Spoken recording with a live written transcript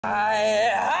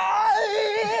Hi,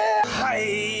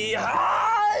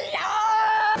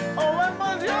 Oh, when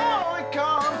Jovi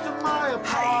comes to my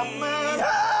apartment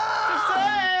to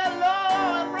say hello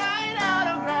and write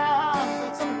autographs,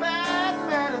 it's some bad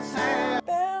medicine.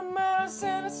 bad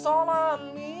medicine is all I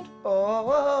need.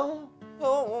 Oh,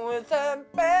 It's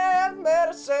that bad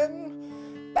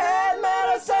medicine. Bad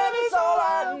medicine is all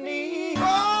I need. oh,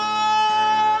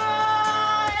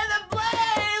 in the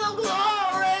blaze of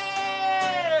glory.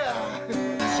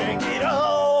 Shake it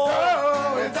off.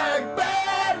 Oh, it's that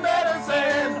bad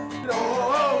medicine.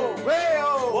 Oh,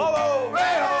 well, Whoa, well,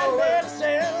 bad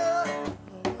medicine.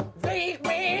 Take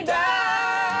me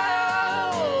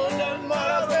down to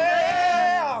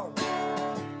Motherville.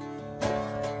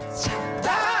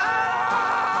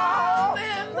 Down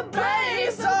in the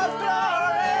blaze of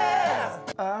glory.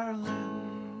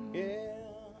 Erlend, Yeah,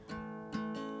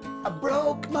 I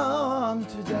broke my arm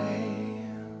today.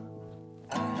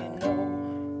 I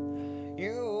know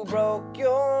you broke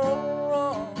your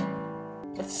arm,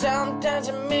 but sometimes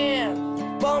a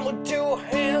man born with two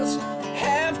hands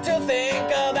have to think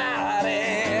about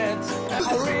it.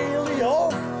 I really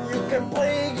hope you can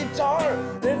play guitar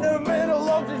in the middle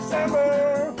of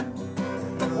December.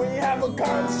 We have a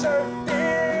concert